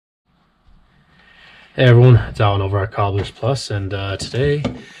Hey everyone, it's Alan over at Cobblers Plus, and today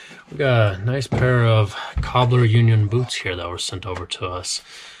we got a nice pair of Cobbler Union boots here that were sent over to us.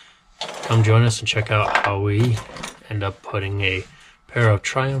 Come join us and check out how we end up putting a pair of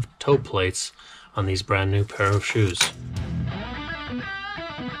Triumph toe plates on these brand new pair of shoes.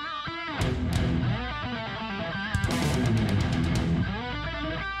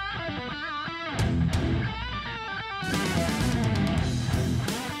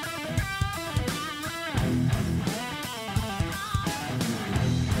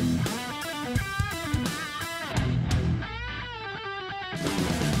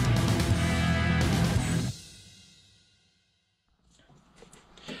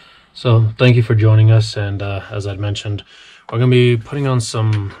 So thank you for joining us, and as I'd mentioned, we're going to be putting on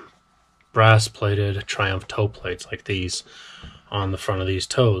some brass plated Triumph toe plates like these on the front of these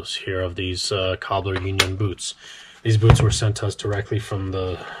toes here of these Cobbler Union boots. These boots were sent to us directly from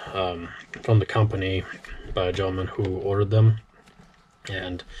the company by a gentleman who ordered them,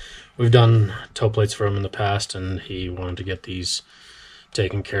 and we've done toe plates for him in the past, and he wanted to get these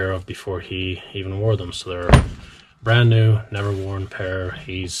taken care of before he even wore them. So they're brand new, never worn pair.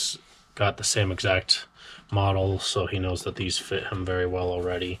 He's got the same exact model, so he knows that these fit him very well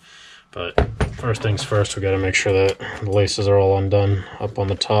already. But first things first, we got to make sure that the laces are all undone up on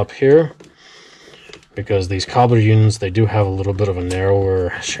the top here, because these Cobbler Unions, they do have a little bit of a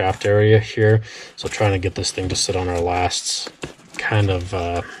narrower shaft area here, so trying to get this thing to sit on our lasts kind of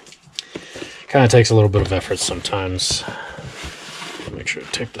takes a little bit of effort sometimes. Make sure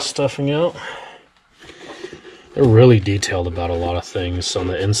to take the stuffing out. They're really detailed about a lot of things. On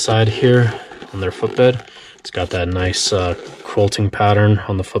the inside here, on their footbed, it's got that nice quilting pattern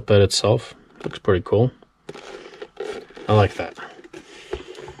on the footbed itself. Looks pretty cool. I like that.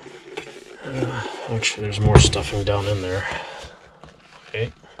 Actually, there's more stuffing down in there.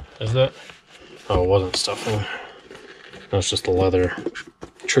 Okay, is that? Oh, it wasn't stuffing. That's just the leather.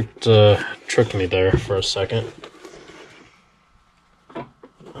 Tricked me there for a second.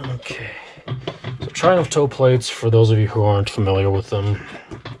 Okay. Triumph toe plates, for those of you who aren't familiar with them,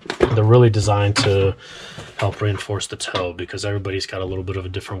 they're really designed to help reinforce the toe, because everybody's got a little bit of a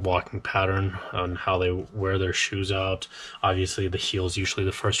different walking pattern on how they wear their shoes out. Obviously, the heel is usually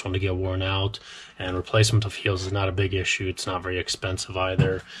the first one to get worn out, and replacement of heels is not a big issue. It's not very expensive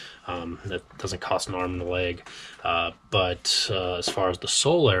either. It doesn't cost an arm and a leg. But as far as the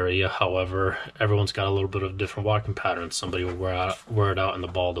sole area, however, everyone's got a little bit of different walking patterns. Somebody will wear it out in the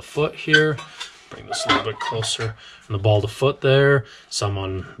ball of the foot here. Bring this a little bit closer. And the ball of the foot there, some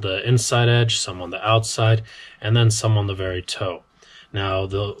on the inside edge, some on the outside, and then some on the very toe. Now,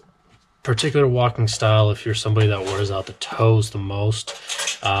 the particular walking style, if you're somebody that wears out the toes the most,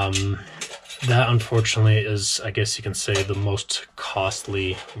 that unfortunately is, I guess you can say, the most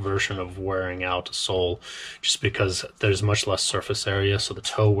costly version of wearing out a sole, just because there's much less surface area, so the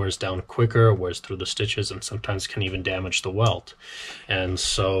toe wears down quicker, wears through the stitches, and sometimes can even damage the welt. And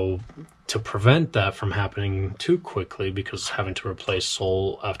so to prevent that from happening too quickly, because having to replace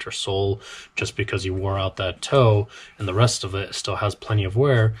sole after sole just because you wore out that toe and the rest of it still has plenty of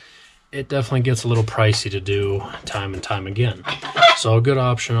wear, it definitely gets a little pricey to do time and time again. So a good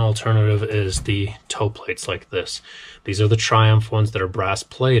option alternative is the toe plates like this. These are the Triumph ones that are brass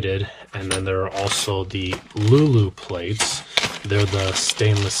plated, and then there are also the Lulu plates. They're the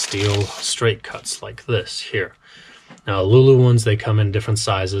stainless steel straight cuts like this here. Now, Lulu ones, they come in different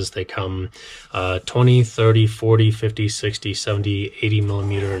sizes. They come 20, 30, 40, 50, 60, 70, 80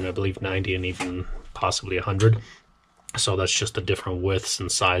 millimeter, and I believe 90 and even possibly 100. So that's just the different widths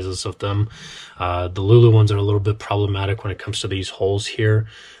and sizes of them. The Lulu ones are a little bit problematic when it comes to these holes here.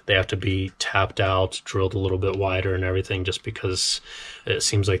 They have to be tapped out, drilled a little bit wider and everything, just because it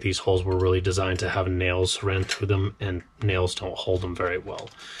seems like these holes were really designed to have nails ran through them, and nails don't hold them very well.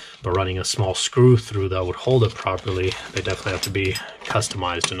 But running a small screw through that would hold it properly, they definitely have to be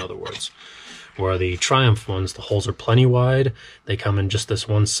customized, in other words. Where the Triumph ones, the holes are plenty wide. They come in just this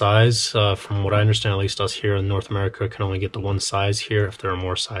one size. From what I understand, at least us here in North America can only get the one size here. If there are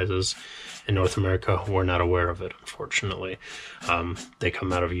more sizes in North America, we're not aware of it, unfortunately. They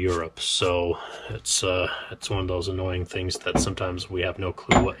come out of Europe, so it's one of those annoying things that sometimes we have no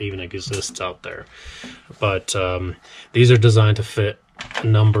clue what even exists out there. But these are designed to fit a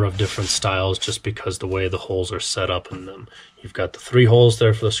number of different styles, just because the way the holes are set up in them. You've got the 3 holes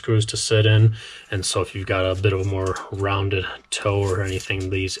there for the screws to sit in, and so if you've got a bit of a more rounded toe or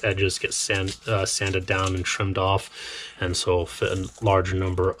anything, these edges get sanded down and trimmed off, and so fit a larger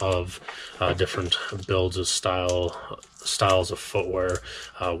number of different builds of styles of footwear.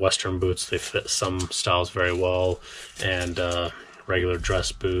 Western boots, they fit some styles very well, and regular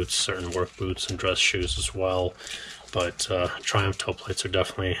dress boots, certain work boots, and dress shoes as well. But Triumph toe plates are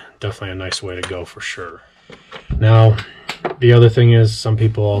definitely a nice way to go for sure. Now, the other thing is, some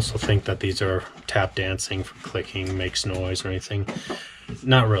people also think that these are tap dancing for clicking, makes noise or anything.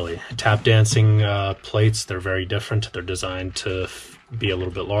 Not really. Tap dancing plates, they're very different. They're designed to be a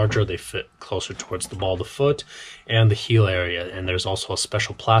little bit larger. They fit closer towards the ball of the foot and the heel area. And there's also a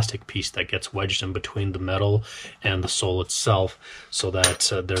special plastic piece that gets wedged in between the metal and the sole itself, so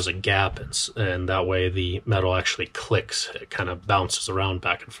that there's a gap, and that way the metal actually clicks. It kind of bounces around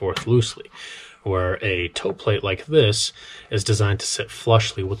back and forth loosely. Where a toe plate like this is designed to sit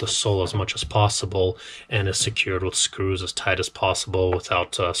flushly with the sole as much as possible and is secured with screws as tight as possible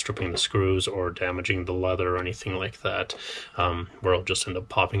without stripping the screws or damaging the leather or anything like that, where it'll just end up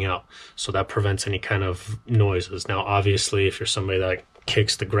popping out. So that prevents any kind of noises. Now, obviously, if you're somebody that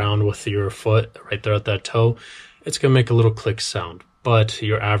kicks the ground with your foot right there at that toe, it's going to make a little click sound. But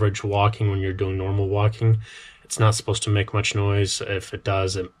your average walking, when you're doing normal walking, it's not supposed to make much noise. If it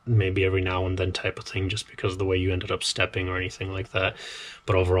does, it may be every now and then type of thing, just because of the way you ended up stepping or anything like that.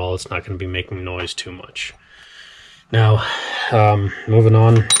 But overall, it's not going to be making noise too much. Now, moving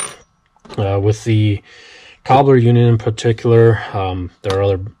on, with the Cobbler Union in particular, there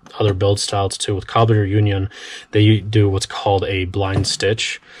are other build styles too. With Cobbler Union, they do what's called a blind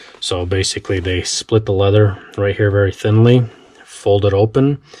stitch. So basically, they split the leather right here very thinly, fold it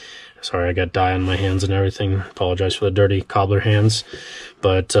open. Sorry, I got dye on my hands and everything. Apologize for the dirty cobbler hands.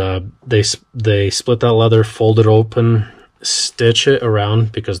 But they split that leather, fold it open, stitch it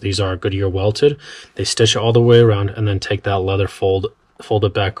around, because these are Goodyear welted. They stitch it all the way around, and then take that leather, fold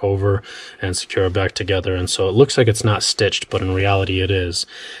it back over, and secure it back together. And so it looks like it's not stitched, but in reality it is.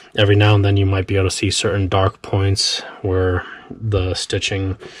 Every now and then you might be able to see certain dark points where the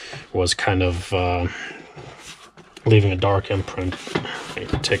stitching was kind of leaving a dark imprint. You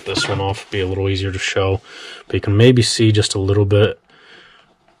can take this one off, be a little easier to show, but you can maybe see just a little bit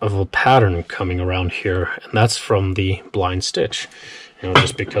of a pattern coming around here, and that's from the blind stitch. You know,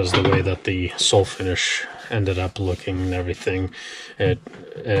 just because the way that the sole finish ended up looking and everything, it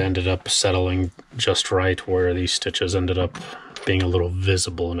ended up settling just right, where these stitches ended up being a little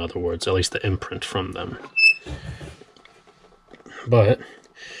visible, in other words, at least the imprint from them. But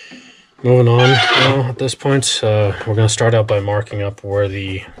moving on now, at this point, we're going to start out by marking up where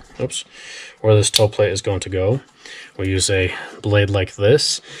where this toe plate is going to go. We use a blade like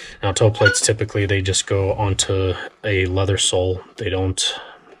this. Now, toe plates, typically, they just go onto a leather sole. They don't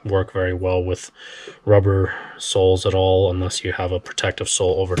work very well with rubber soles at all, unless you have a protective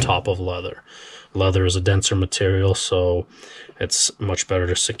sole over top of leather. Leather is a denser material, so it's much better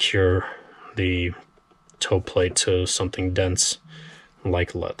to secure the toe plate to something dense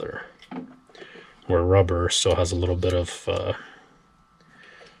like leather, where rubber still has a little bit of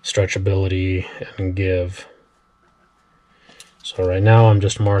stretchability and give. So right now I'm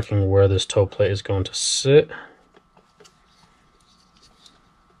just marking where this toe plate is going to sit.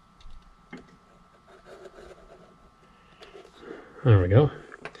 There we go.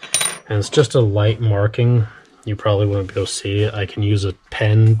 And it's just a light marking. You probably wouldn't be able to see it. I can use a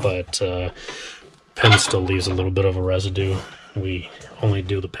pen, but pen still leaves a little bit of a residue. We only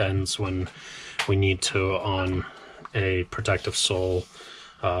do the pens when we need to on a protective sole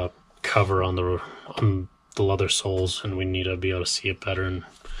cover on the leather soles, and we need to be able to see it better. And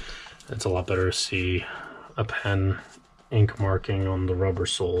it's a lot better to see a pen ink marking on the rubber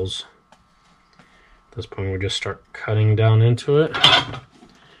soles. At this point, we just start cutting down into it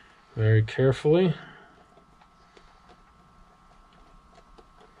very carefully.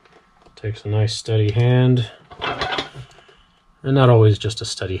 Takes a nice steady hand, and not always just a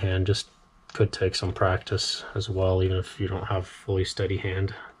steady hand, just could take some practice as well, even if you don't have fully steady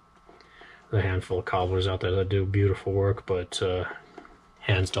hand. There's a handful of cobblers out there that do beautiful work, but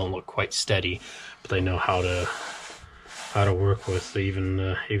hands don't look quite steady, but they know how to work with even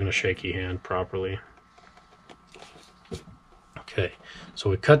a shaky hand properly. Okay, so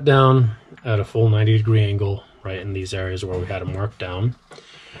we cut down at a full 90-degree angle right in these areas where we had it marked down.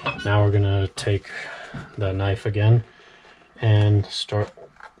 Now we're gonna take the knife again and start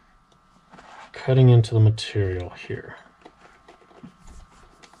cutting into the material here.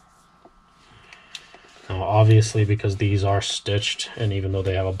 Now, obviously, because these are stitched, and even though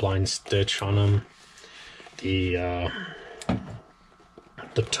they have a blind stitch on them, the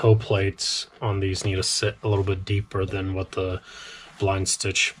toe plates on these need to sit a little bit deeper than what the blind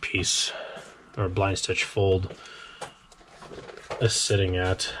stitch piece or blind stitch fold is sitting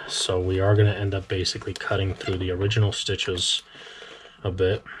at. So we are going to end up basically cutting through the original stitches a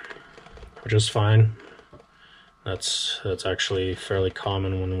bit, which is fine. That's actually fairly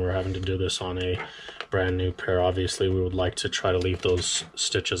common when we're having to do this on a brand new pair. Obviously, we would like to try to leave those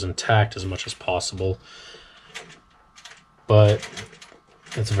stitches intact as much as possible, but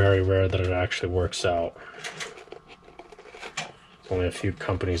it's very rare that it actually works out. There's only a few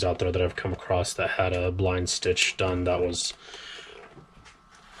companies out there that I've come across that had a blind stitch done that was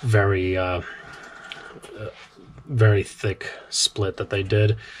very very thick split that they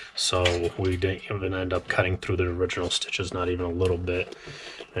did, so we didn't even end up cutting through the original stitches, not even a little bit,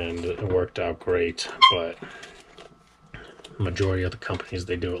 and it worked out great. But majority of the companies,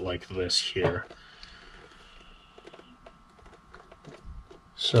 they do it like this here.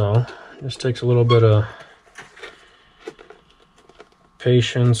 So it just takes a little bit of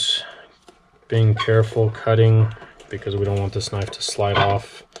patience, being careful cutting, because we don't want this knife to slide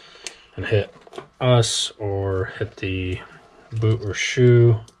off and hit us or hit the boot or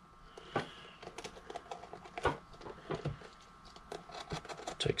shoe.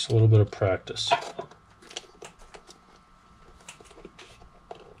 Takes a little bit of practice.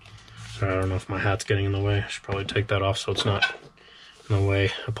 Sorry, I don't know if my hat's getting in the way. I should probably take that off so it's not in the way.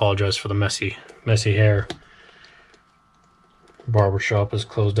 I apologize for the messy hair. Barbershop is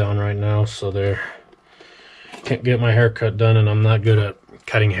closed down right now, so they can't get my haircut done, and I'm not good at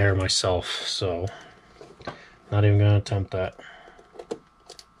cutting hair myself, so not even gonna attempt that.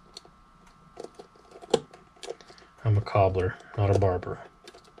 I'm a cobbler, not a barber.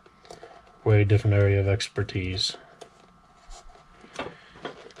 Way different area of expertise.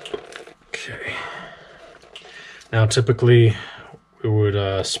 Okay. Now typically we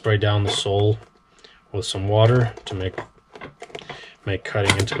would spray down the sole with some water to make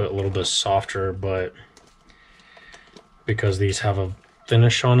cutting into it a little bit softer, but because these have a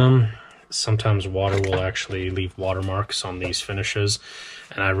finish on them, sometimes water will actually leave watermarks on these finishes,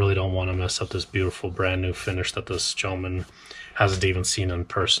 and I really don't want to mess up this beautiful brand new finish that this gentleman hasn't even seen in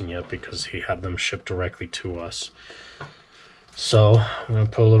person yet, because he had them shipped directly to us. So I'm going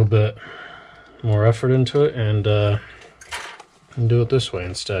to put a little bit more effort into it and do it this way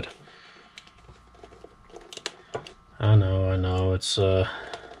instead. I know, it's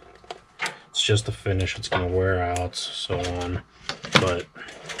just the finish, it's gonna wear out, so on. But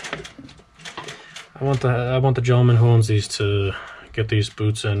I want the gentleman who owns these to get these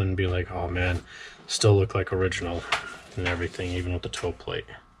boots in and be like, oh man, still look like original and everything, even with the toe plate.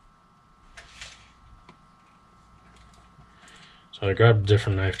 So I grabbed a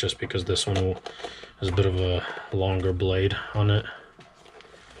different knife just because this one has a bit of a longer blade on it,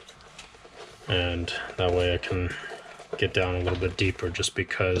 and that way I can get down a little bit deeper, just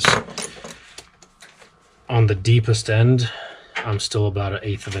because on the deepest end I'm still about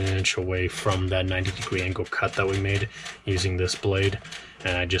 1/8 of an inch away from that 90-degree angle cut that we made using this blade,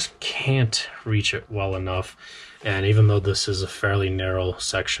 and I just can't reach it well enough. And even though this is a fairly narrow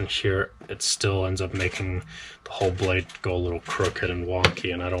section here, it still ends up making the whole blade go a little crooked and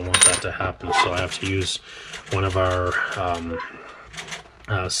wonky, and I don't want that to happen. So I have to use one of our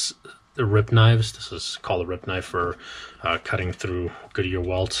the rip knives. This is called a rip knife for cutting through Goodyear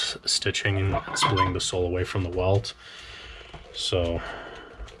welt stitching and splitting the sole away from the welt. So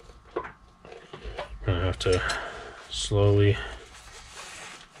I'm gonna have to slowly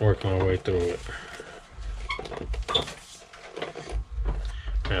work my way through it.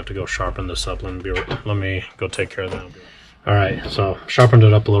 I have to go sharpen this up. Let me go take care of that. Alright, so sharpened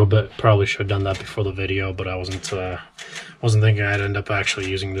it up a little bit. Probably should have done that before the video, but I wasn't thinking I'd end up actually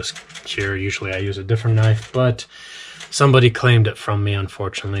using this here. Usually I use a different knife, but somebody claimed it from me,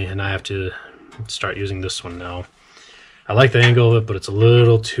 unfortunately, and I have to start using this one now. I like the angle of it, but it's a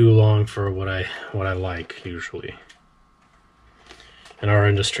little too long for what I like usually. In our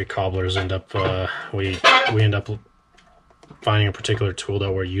industry, cobblers end up we end up finding a particular tool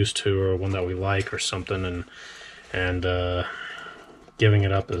that we're used to, or one that we like or something, and giving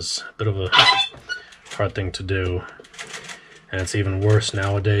it up is a bit of a hard thing to do. And it's even worse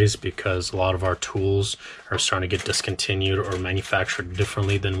nowadays because a lot of our tools are starting to get discontinued or manufactured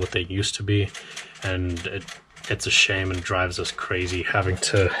differently than what they used to be, and it's a shame and drives us crazy having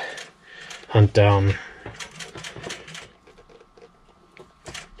to hunt down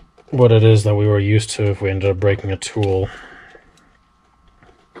what it is that we were used to if we ended up breaking a tool.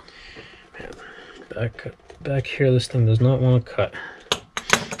 Man, back here, this thing does not want to cut.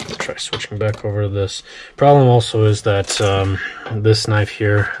 Let's try switching back over to this. Problem also is that this knife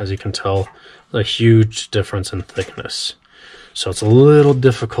here, as you can tell, is a huge difference in thickness. So it's a little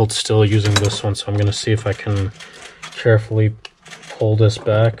difficult still using this one, so I'm going to see if I can carefully pull this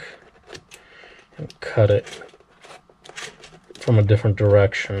back and cut it from a different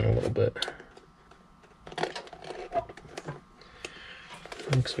direction a little bit.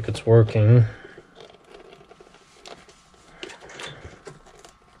 Looks like it's working.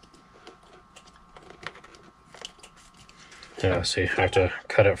 Yeah, see, I have to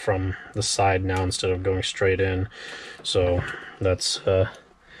cut it from the side now instead of going straight in. So that's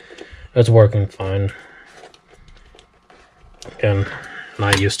working fine. Again,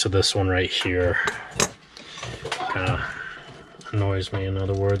 not used to this one right here. Kind of annoys me, in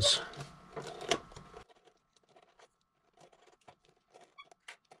other words.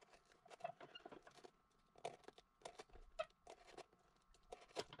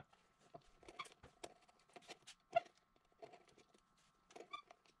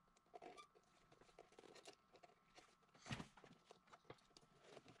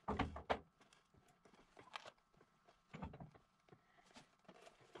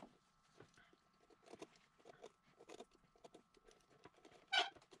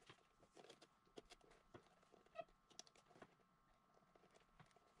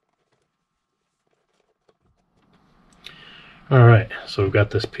 Alright, so we've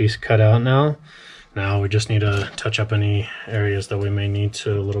got this piece cut out now. Now we just need to touch up any areas that we may need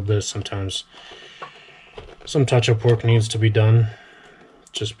to a little bit. Sometimes some touch-up work needs to be done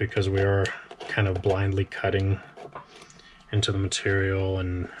just because we are kind of blindly cutting into the material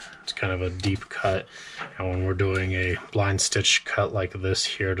and it's kind of a deep cut. And when we're doing a blind stitch cut like this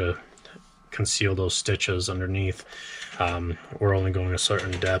here to conceal those stitches underneath, we're only going a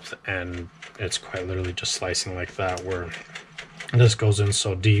certain depth, and it's quite literally just slicing like that, where this goes in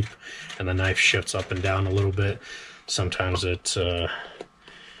so deep and the knife shifts up and down a little bit. Sometimes it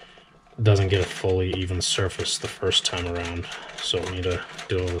doesn't get a fully even surface the first time around, so we need to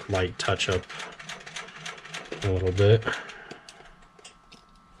do a light touch up a little bit.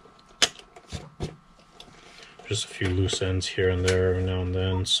 Just a few loose ends here and there every now and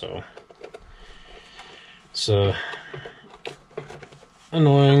then, so it's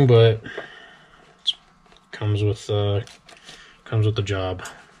annoying, but it comes with the job.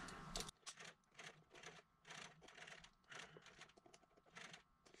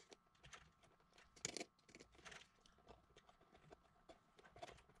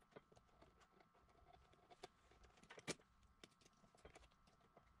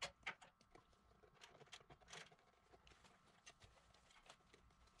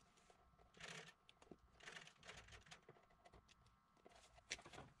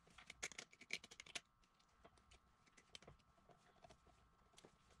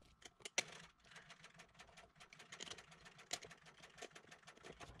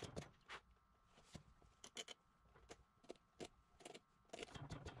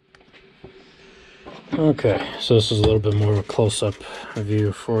 Okay, so this is a little bit more of a close-up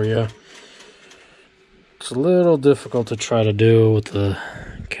view for you. It's a little difficult to try to do with the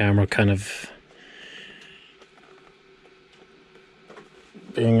camera kind of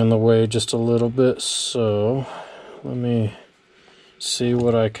being in the way just a little bit, so let me see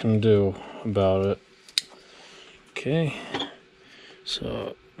what I can do about it. Okay,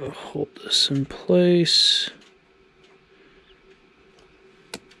 so I'll hold this in place.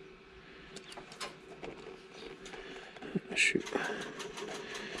 Shoot.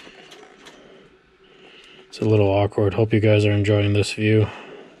 It's a little awkward. Hope you guys are enjoying this view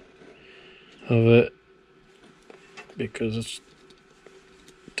of it, because it's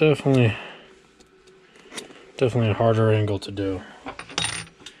definitely a harder angle to do.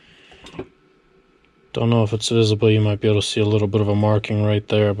 Don't know if it's visible. You might be able to see a little bit of a marking right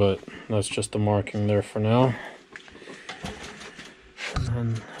there, but that's just a marking there for now. And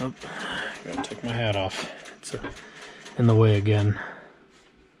then, oh, I gotta take my hat off. It's in the way again.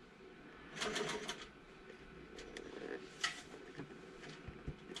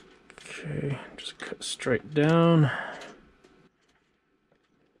 Okay, just cut straight down.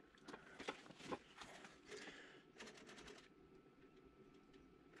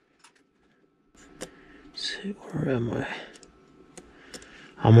 Let's see, where am I?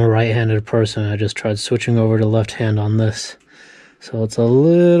 I'm a right-handed person. I just tried switching over to left hand on this, so it's a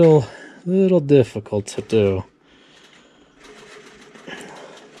little difficult to do.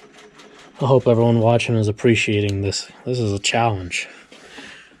 I hope everyone watching is appreciating this. This is a challenge.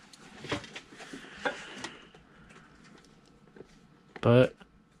 But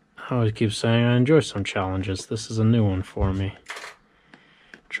I always keep saying I enjoy some challenges. This is a new one for me.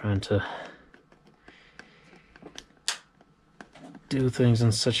 Trying to do things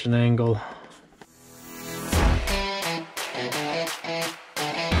in such an angle.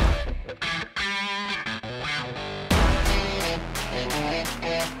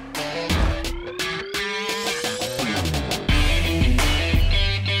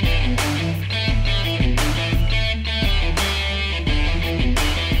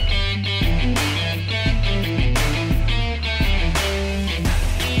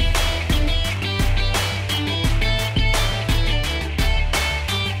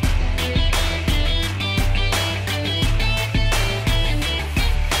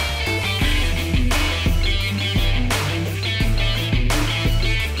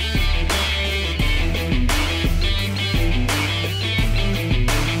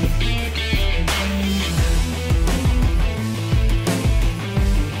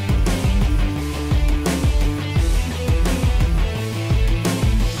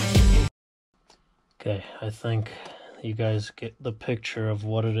 I think you guys get the picture of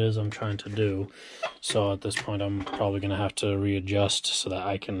what it is I'm trying to do. So at this point, I'm probably going to have to readjust so that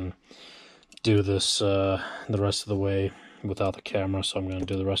I can do this the rest of the way without the camera. So I'm going to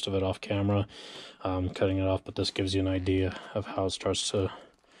do the rest of it off camera, cutting it off, but this gives you an idea of how it starts to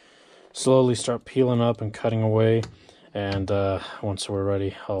slowly start peeling up and cutting away. And once we're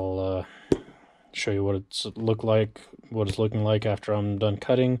ready, I'll show you what it's looking like after I'm done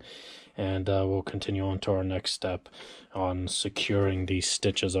cutting, and we'll continue on to our next step on securing these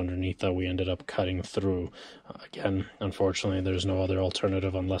stitches underneath that we ended up cutting through. Again, unfortunately, there's no other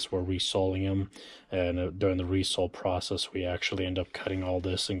alternative unless we're resoling them, and during the resole process we actually end up cutting all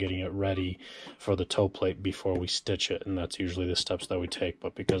this and getting it ready for the toe plate before we stitch it, and that's usually the steps that we take.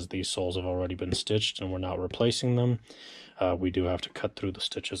 But because these soles have already been stitched and we're not replacing them, we do have to cut through the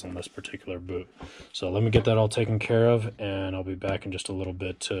stitches on this particular boot. So let me get that all taken care of, and I'll be back in just a little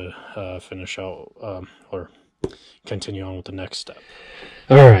bit to finish out or continue on with the next step.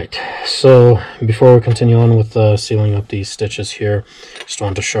 Alright, so before we continue on with sealing up these stitches here, just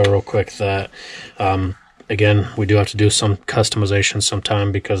wanted to show real quick that again, we do have to do some customization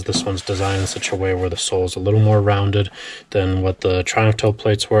sometime, because this one's designed in such a way where the sole is a little more rounded than what the Triumph toe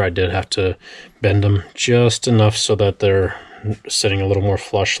plates were. I did have to bend them just enough so that they're sitting a little more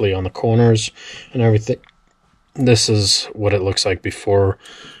flushly on the corners and everything. This is what it looks like before,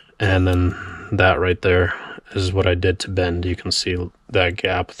 and then that right there is what I did to bend. You can see that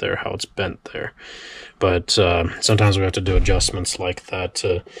gap there, how it's bent there. But sometimes we have to do adjustments like that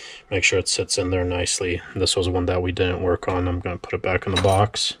to make sure it sits in there nicely. This was one that we didn't work on. I'm going to put it back in the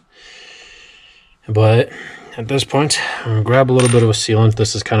box. But at this point, I'm going to grab a little bit of a sealant.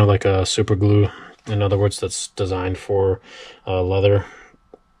 This is kind of like a super glue, in other words, that's designed for leather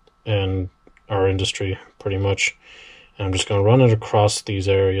and our industry pretty much. And I'm just going to run it across these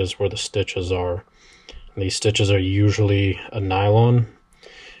areas where the stitches are. And these stitches are usually a nylon.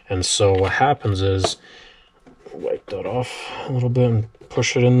 And so what happens is, wipe that off a little bit and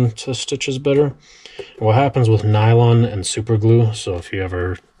push it into the stitches better. And what happens with nylon and super glue, so if you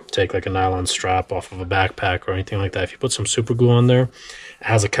ever take like a nylon strap off of a backpack or anything like that, if you put some super glue on there, it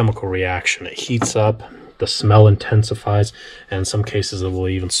has a chemical reaction. It heats up, the smell intensifies, and in some cases it will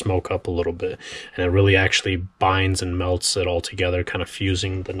even smoke up a little bit. And it really actually binds and melts it all together, kind of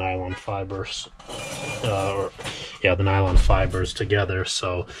fusing the nylon fibers. The nylon fibers together.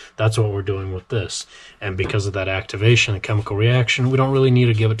 So that's what we're doing with this. And because of that activation, the chemical reaction, we don't really need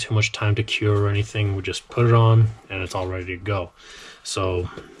to give it too much time to cure or anything. We just put it on and it's all ready to go. So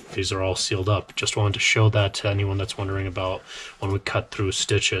these are all sealed up. Just wanted to show that to anyone that's wondering about when we cut through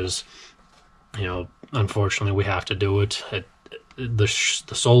stitches. You know, unfortunately we have to do it. The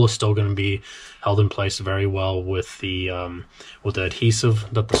sole is still going to be held in place very well with the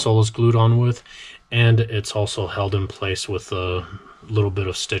adhesive that the sole is glued on with, and it's also held in place with a little bit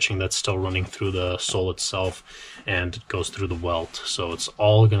of stitching that's still running through the sole itself, and it goes through the welt. So it's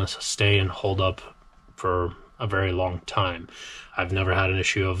all going to stay and hold up for a very long time. I've never had an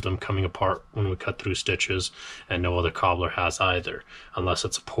issue of them coming apart when we cut through stitches, and no other cobbler has either, unless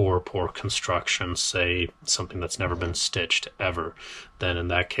it's a poor construction, say something that's never been stitched ever. Then in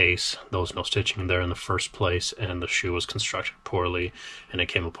that case, there was no stitching there in the first place, and the shoe was constructed poorly and it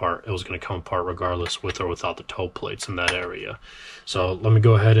came apart. It was going to come apart regardless, with or without the toe plates in that area. So let me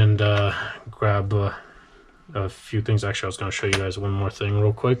go ahead and grab a few things. Actually, I was going to show you guys one more thing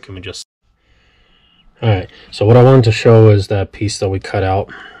real quick. Let me just... Alright, so what I wanted to show is that piece that we cut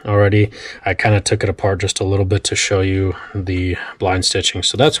out already. I kind of took it apart just a little bit to show you the blind stitching.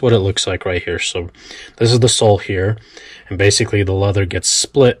 So that's what it looks like right here. So this is the sole here, and basically the leather gets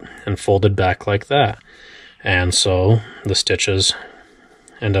split and folded back like that. And so the stitches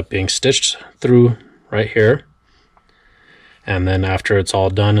end up being stitched through right here. And then after it's all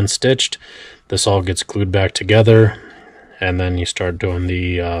done and stitched, this all gets glued back together, and then you start doing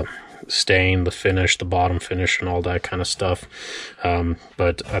the stain, the finish, the bottom finish, and all that kind of stuff.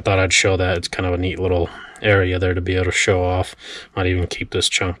 But I thought I'd show that. It's kind of a neat little area there to be able to show off. Might even keep this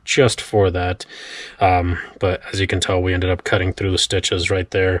chunk just for that. But as you can tell, we ended up cutting through the stitches right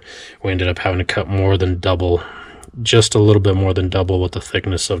there. We ended up having to cut more than double, just a little bit more than double what the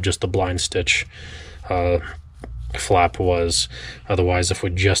thickness of just the blind stitch flap was. Otherwise, if we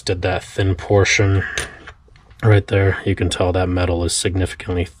just did that thin portion right there, you can tell that metal is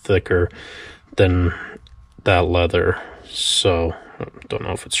significantly thicker than that leather. So I don't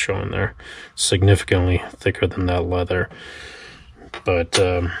know if it's showing there. Significantly thicker than that leather. But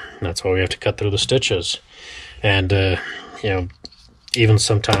that's why we have to cut through the stitches. And you know, even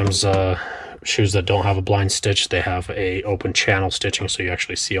sometimes shoes that don't have a blind stitch, they have a open channel stitching, so you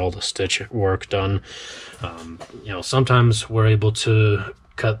actually see all the stitch work done. You know, sometimes we're able to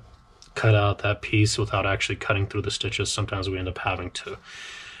cut out that piece without actually cutting through the stitches. Sometimes we end up having to.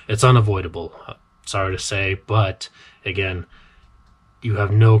 It's unavoidable, sorry to say, but again, you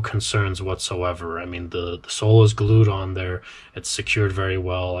have no concerns whatsoever. I mean, the sole is glued on there. It's secured very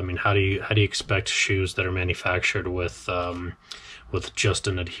well. I mean, how do you expect shoes that are manufactured with just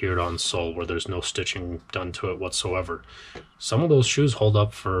an adhered on sole where there's no stitching done to it whatsoever? Some of those shoes hold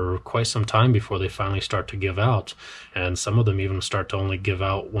up for quite some time before they finally start to give out, and some of them even start to only give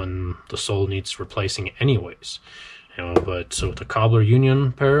out when the sole needs replacing anyways. You know, but so with the Cobbler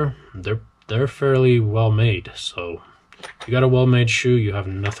Union pair, they're fairly well made. So if you got a well-made shoe, you have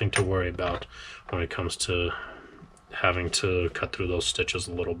nothing to worry about when it comes to having to cut through those stitches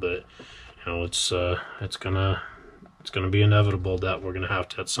a little bit. You know, it's gonna be inevitable that we're gonna have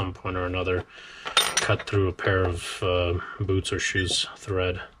to, at some point or another, cut through a pair of boots or shoes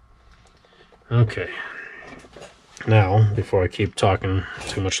thread. Okay. Now, before I keep talking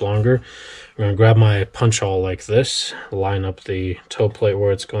too much longer, I'm gonna grab my punch hole like this, line up the toe plate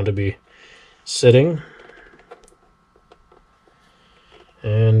where it's going to be sitting,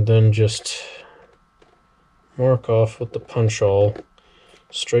 and then just mark off with the punch hole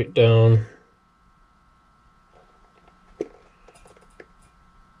straight down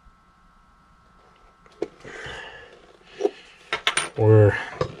where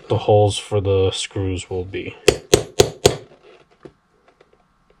the holes for the screws will be.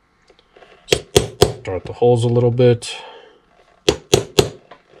 Start the holes a little bit.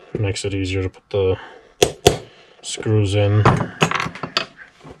 Makes it easier to put the screws in.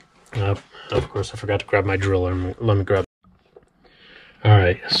 Of course, I forgot to grab my drill. Let me grab.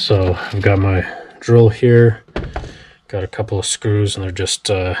 Alright, so I've got my drill here. Got a couple of screws, and they're just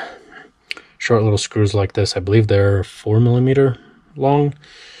short little screws like this. I believe they're 4mm long.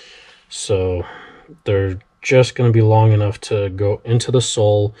 So they're just going to be long enough to go into the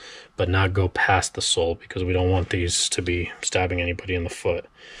sole, but not go past the sole, because we don't want these to be stabbing anybody in the foot.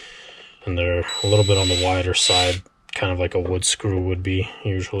 And they're a little bit on the wider side, kind of like a wood screw would be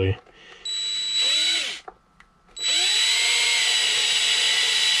usually.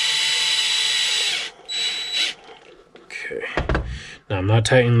 Okay, now I'm not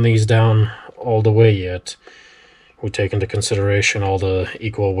tightening these down all the way yet. We take into consideration all the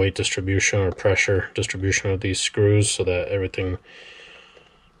equal weight distribution or pressure distribution of these screws so that everything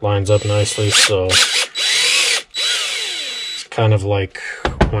lines up nicely. So it's kind of like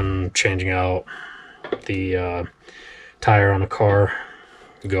when changing out the tire on a car.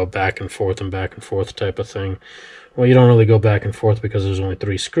 You go back and forth type of thing. Well, you don't really go back and forth because there's only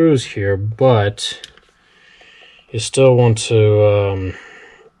 3 screws here, but you still want to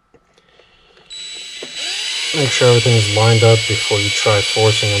make sure everything is lined up before you try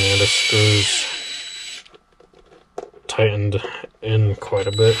forcing any of the screws tightened in quite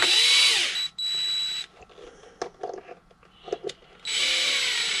a bit.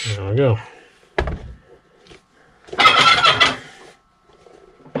 There we go.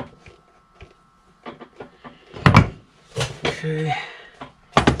 Okay,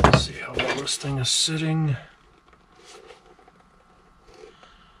 let's see how well this thing is sitting.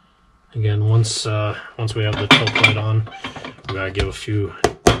 Again, once we have the toe plate on, we gotta give a few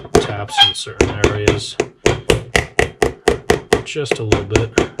taps in certain areas, just a little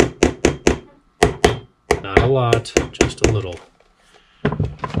bit, not a lot, just a little,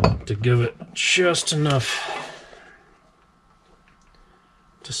 to give it just enough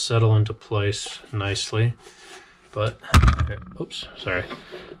to settle into place nicely. But, oops, sorry,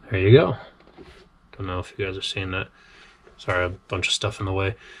 there you go. Don't know if you guys are seeing that. Sorry, a bunch of stuff in the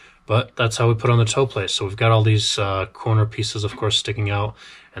way. But that's how we put on the toe plate. So we've got all these corner pieces, of course, sticking out,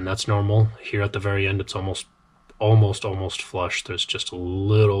 and that's normal. Here at the very end, it's almost flush. There's just a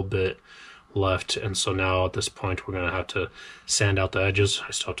little bit left, and so now at this point, we're gonna have to sand out the edges.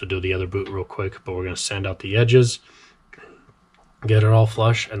 I still have to do the other boot real quick, but we're gonna sand out the edges, get it all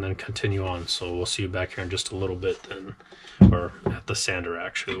flush, and then continue on. So we'll see you back here in just a little bit then, or at the sander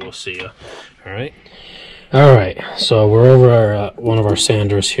actually. We'll see you. All right, so we're over one of our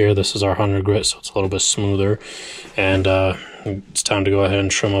sanders here. This is our 100 grit, so it's a little bit smoother, and it's time to go ahead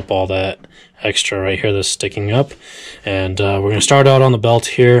and trim up all that extra right here that's sticking up. And we're going to start out on the belt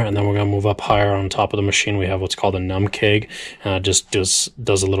here, and then we're going to move up higher on top of the machine. We have what's called a numb keg, and it just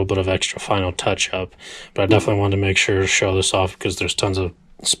does a little bit of extra final touch up. But I definitely wanted to make sure to show this off because there's tons of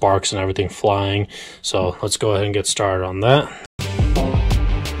sparks and everything flying. So let's go ahead and get started on that.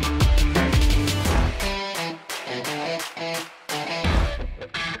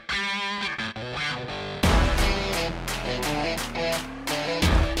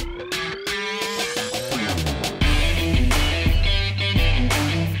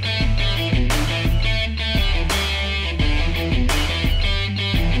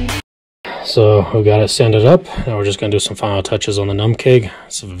 So we got it sanded up. Now we're just going to do some final touches on the numb keg.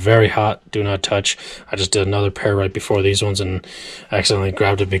 It's very hot. Do not touch. I just did another pair right before these ones and accidentally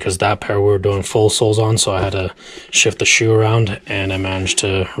grabbed it because that pair we were doing full soles on, so I had to shift the shoe around, and I managed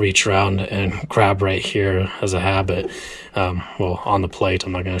to reach around and grab right here as a habit. Well, on the plate.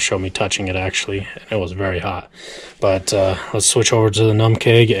 I'm not going to show me touching it actually. It was very hot. But let's switch over to the numb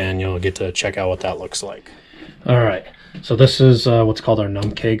keg and you'll get to check out what that looks like. All right. So this is what's called our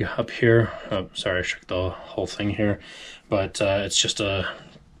numb keg up here. Sorry, I shook the whole thing here. But it's just a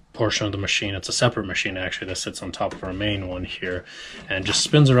portion of the machine. It's a separate machine actually that sits on top of our main one here and just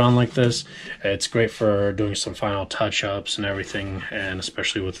spins around like this. It's great for doing some final touch-ups and everything, and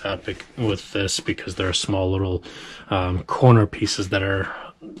especially with that with this, because there are small little corner pieces that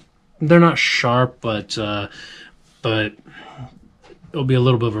they're not sharp, but it'll be a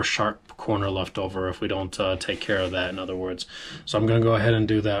little bit of a sharp corner left over if we don't take care of that, in other words. So I'm going to go ahead and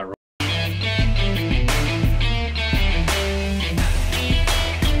do that.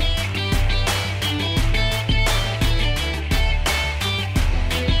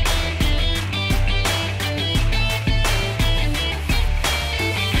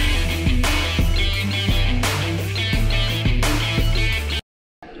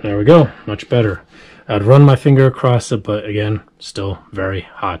 There we go, much better. I'd run my finger across it, but again, still very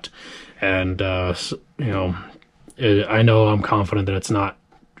hot. And you know, I know I'm confident that it's not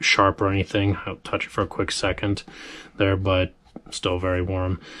sharp or anything. I'll touch it for a quick second there, but still very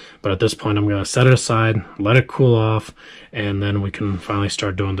warm. But at this point, I'm going to set it aside, let it cool off, and then we can finally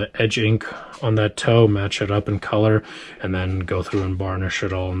start doing the edge ink on that toe, match it up in color, and then go through and varnish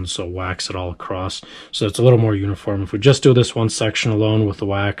it all, and so wax it all across so it's a little more uniform. If we just do this one section alone with the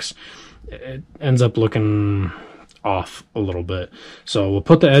wax, it ends up looking off a little bit. So we'll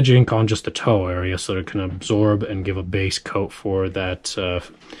put the edge ink on just the toe area so it can absorb and give a base coat for that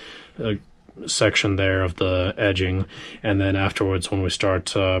section there of the edging, and then afterwards when we start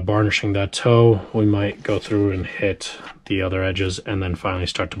varnishing that toe, we might go through and hit the other edges and then finally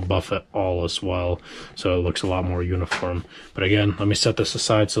start to buff it all as well, so it looks a lot more uniform. But again, let me set this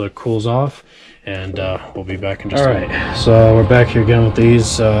aside so it cools off, and we'll be back in just a minute. Alright, so we're back here again with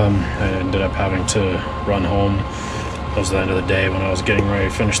these. I ended up having to run home. That was the end of the day when I was getting ready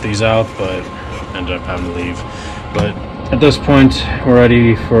to finish these out, but ended up having to leave. But at this point, we're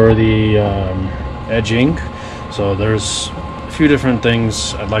ready for the edge ink. So there's a few different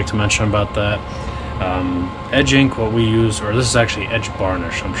things I'd like to mention about that. Edge ink, what we use, or this is actually edge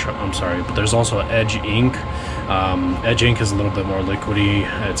varnish, I'm sorry, but there's also edge ink. Edge ink is a little bit more liquidy.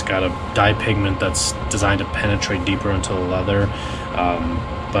 It's got a dye pigment that's designed to penetrate deeper into the leather.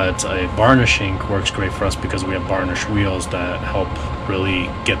 But a varnish ink works great for us because we have varnish wheels that help really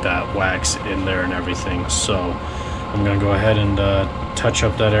get that wax in there and everything. So I'm going to go ahead and touch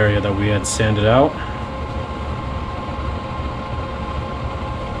up that area that we had sanded out.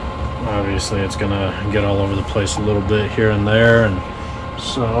 Obviously it's going to get all over the place a little bit here and there, and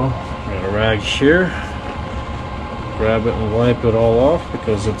so I got a rag here. Grab it and wipe it all off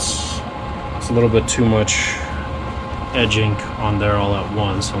because it's a little bit too much edge ink on there all at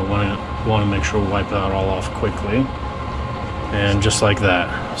once, so we want to make sure we wipe that all off quickly. And just like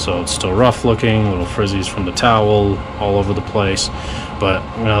that. So it's still rough looking, little frizzies from the towel all over the place, but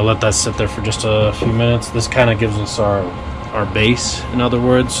I'm gonna let that sit there for just a few minutes. This kind of gives us our base, in other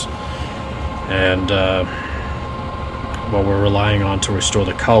words, and what we're relying on to restore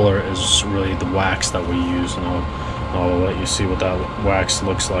the color is really the wax that we use, and I'll let you see what that wax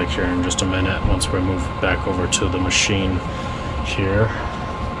looks like here in just a minute once we move back over to the machine here.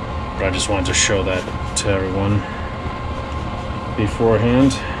 But I just wanted to show that to everyone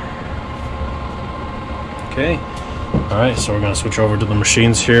beforehand. Okay, all right, so we're going to switch over to the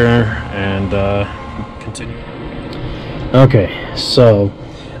machines here and continue. Okay, so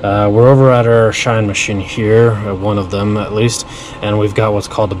we're over at our shine machine here, one of them at least, and we've got what's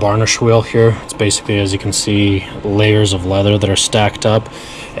called the varnish wheel here. It's basically, as you can see, layers of leather that are stacked up,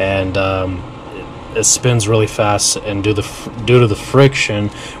 and it spins really fast, and due to the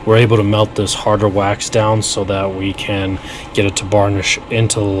friction, we're able to melt this harder wax down so that we can get it to varnish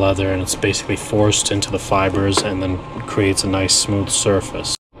into the leather, and it's basically forced into the fibers and then creates a nice smooth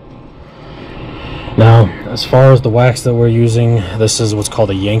surface. Now, as far as the wax that we're using, this is what's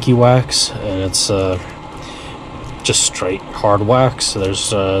called a Yankee wax, and it's just straight hard wax. So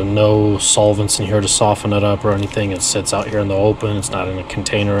there's no solvents in here to soften it up or anything. It sits out here in the open. It's not in a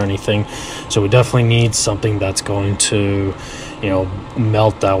container or anything. So we definitely need something that's going to, you know,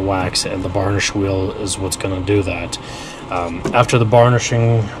 melt that wax, and the varnish wheel is what's going to do that. After the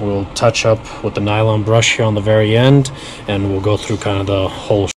varnishing, we'll touch up with the nylon brush here on the very end, and we'll go through kind of the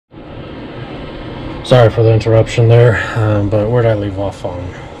whole. Sorry for the interruption there, but where did I leave off on?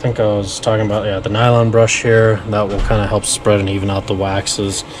 I think I was talking about, yeah, the nylon brush here. That will kind of help spread and even out the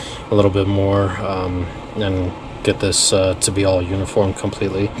waxes a little bit more, and get this to be all uniform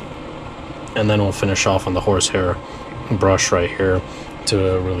completely. And then we'll finish off on the horsehair brush right here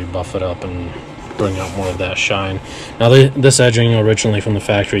to really buff it up and bring out more of that shine. Now this edging originally from the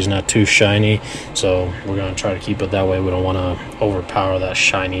factory is not too shiny, so we're going to try to keep it that way. We don't want to overpower that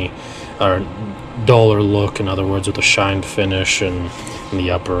shiny or duller look, in other words, with a shined finish, and the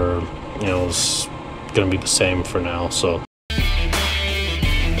upper, you know, is going to be the same for now. So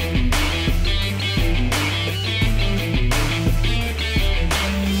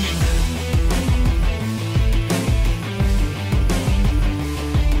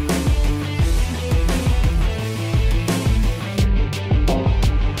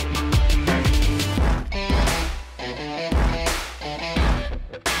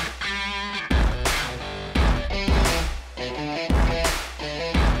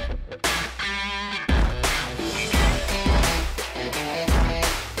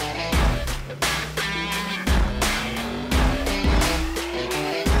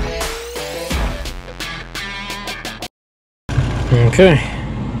okay,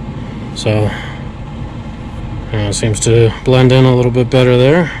 so it seems to blend in a little bit better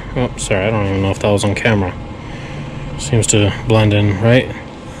there. Oh, sorry, I don't even know if that was on camera. Seems to blend in right.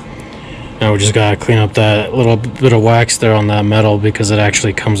 Now we just gotta clean up that little bit of wax there on that metal, because it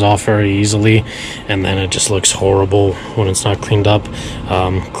actually comes off very easily, and then it just looks horrible when it's not cleaned up.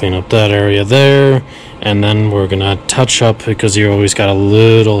 Clean up that area there, and then we're gonna touch up, because you always got a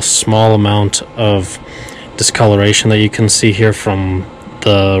little small amount of discoloration that you can see here from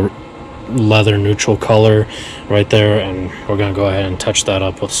the leather neutral color right there, and we're gonna go ahead and touch that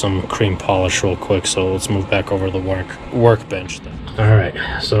up with some cream polish real quick. So let's move back over to the workbench then. All right,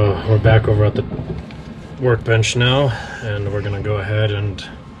 so we're back over at the workbench now, and we're gonna go ahead and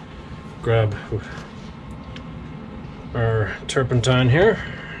grab our turpentine here.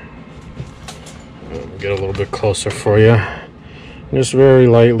 Get a little bit closer for you, just very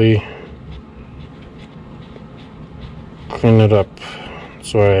lightly clean it up.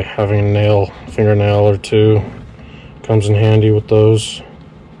 That's why having a fingernail or two comes in handy with those.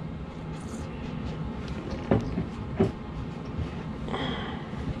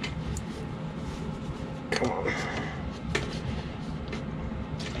 Come on.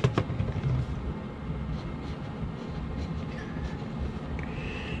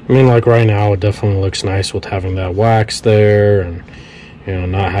 I mean, like right now, it definitely looks nice with having that wax there, and you know,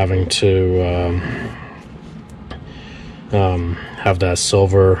 not having to have that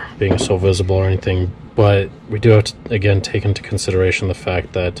silver being so visible or anything. But we do have to again take into consideration the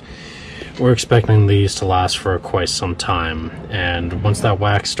fact that we're expecting these to last for quite some time, and once that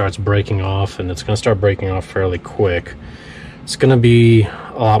wax starts breaking off, and it's going to start breaking off fairly quick, it's going to be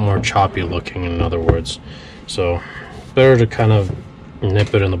a lot more choppy looking, in other words. So better to kind of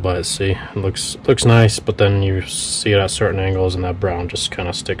nip it in the butt. See, it looks nice, but then you see it at certain angles and that brown just kind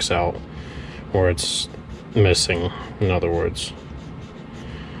of sticks out where it's missing, in other words.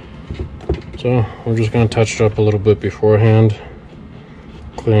 So we're just going to touch it up a little bit beforehand,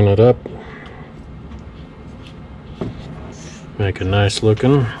 clean it up, make it nice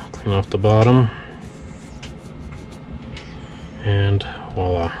looking, clean off the bottom, and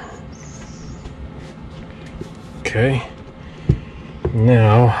voila. Okay,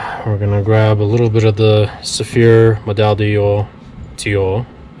 now we're going to grab a little bit of the Saphir Medallion Tio,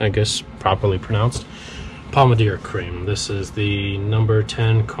 I guess properly pronounced, Pomadier cream. This is the number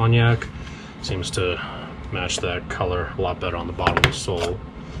 10 cognac. Seems to match that color a lot better on the bottom of the sole.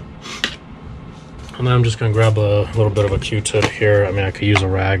 And then I'm just going to grab a little bit of a Q-tip here. I mean, I could use a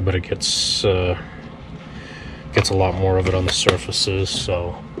rag, but it gets a lot more of it on the surfaces.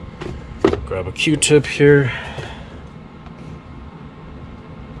 So grab a Q-tip here.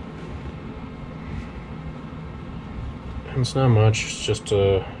 And it's not much, it's just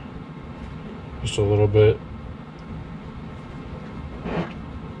a little bit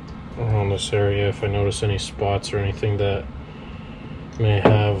around this area. If I notice any spots or anything that may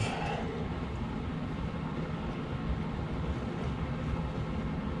have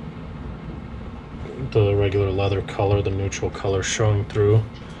the regular leather color, the neutral color showing through.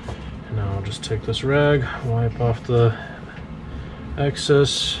 And now I'll just take this rag, wipe off the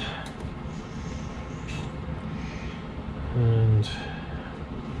excess, and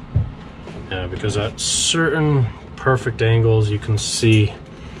yeah, because at certain perfect angles you can see,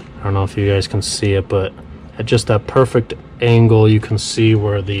 I don't know if you guys can see it, but at just that perfect angle you can see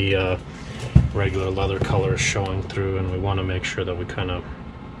where the regular leather color is showing through, and we want to make sure that we kind of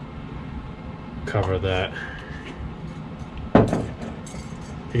cover that.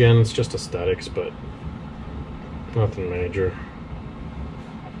 Again, it's just aesthetics, but nothing major.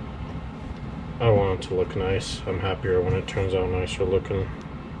 I want it to look nice. I'm happier when it turns out nicer looking.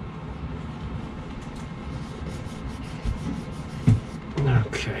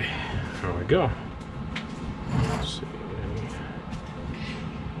 Okay, there we go. Let's see.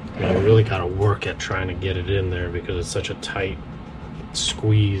 I really gotta work at trying to get it in there because it's such a tight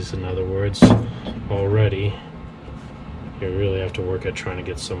squeeze, in other words, already. You really have to work at trying to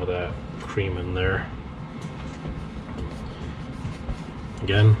get some of that cream in there.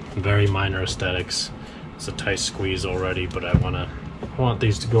 Again, very minor aesthetics. It's a tight squeeze already, but I want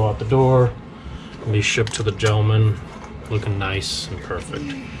these to go out the door and be shipped to the gentleman looking nice and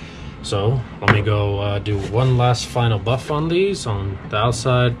perfect. So let me go do one last final buff on these on the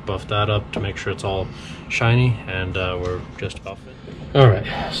outside, buff that up to make sure it's all shiny, and we're just buffing. All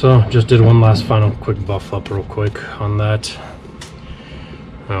right, so just did one last final quick buff up real quick on that.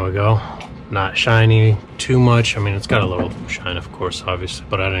 There we go. Not shiny too much. I mean, it's got a little shine, of course, obviously,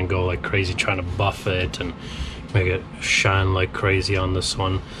 but I didn't go like crazy trying to buff it and make it shine like crazy on this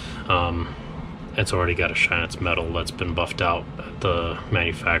one. It's already got a shine. It's metal that's been buffed out at the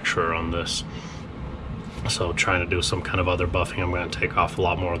manufacturer on this. So trying to do some kind of other buffing, I'm going to take off a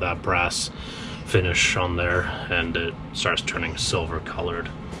lot more of that brass finish on there, and it starts turning silver colored.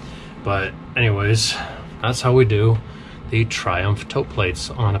 But anyways, that's how we do the Triumph toe plates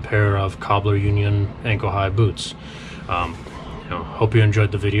on a pair of Cobbler Union ankle high boots. Hope you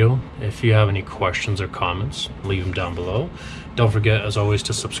enjoyed the video. If you have any questions or comments, leave them down below. Don't forget, as always,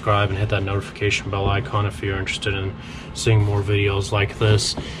 to subscribe and hit that notification bell icon if you're interested in seeing more videos like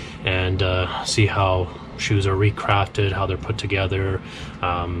this, and see how shoes are recrafted, how they're put together.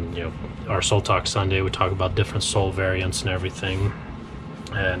 Our Sole Talk Sunday, we talk about different sole variants and everything.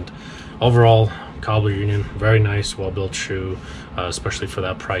 And overall, Cobbler Union, very nice, well-built shoe, especially for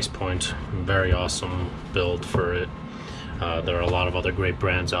that price point. Very awesome build for it. There are a lot of other great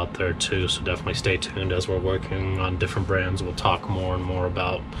brands out there too, so definitely stay tuned as we're working on different brands. We'll talk more and more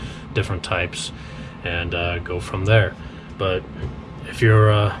about different types and go from there. But if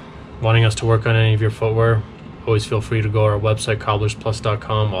you're wanting us to work on any of your footwear, always feel free to go to our website,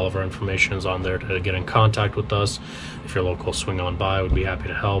 CobblersPlusCO. All of our information is on there to get in contact with us. If you're local, swing on by. We'd be happy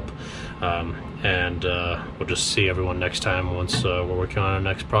to help. We'll just see everyone next time once we're working on our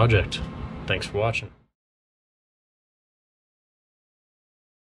next project. Thanks for watching.